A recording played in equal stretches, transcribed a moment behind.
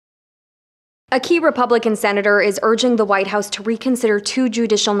A key Republican senator is urging the White House to reconsider 2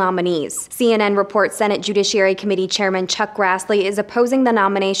 judicial nominees. CNN reports Senate Judiciary Committee Chairman Chuck Grassley is opposing the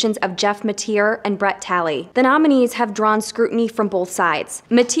nominations of Jeff Mateer and Brett Talley. The nominees have drawn scrutiny from both sides.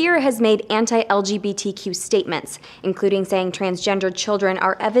 Mateer has made anti-LGBTQ statements, including saying transgender children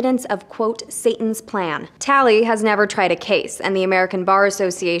are evidence of, quote, Satan's plan. Talley has never tried a case, and the American Bar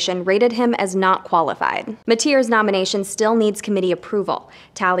Association rated him as not qualified. Mateer's nomination still needs committee approval.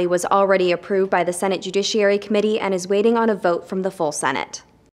 Talley was already approved by the Senate Judiciary Committee and is waiting on a vote from the full Senate.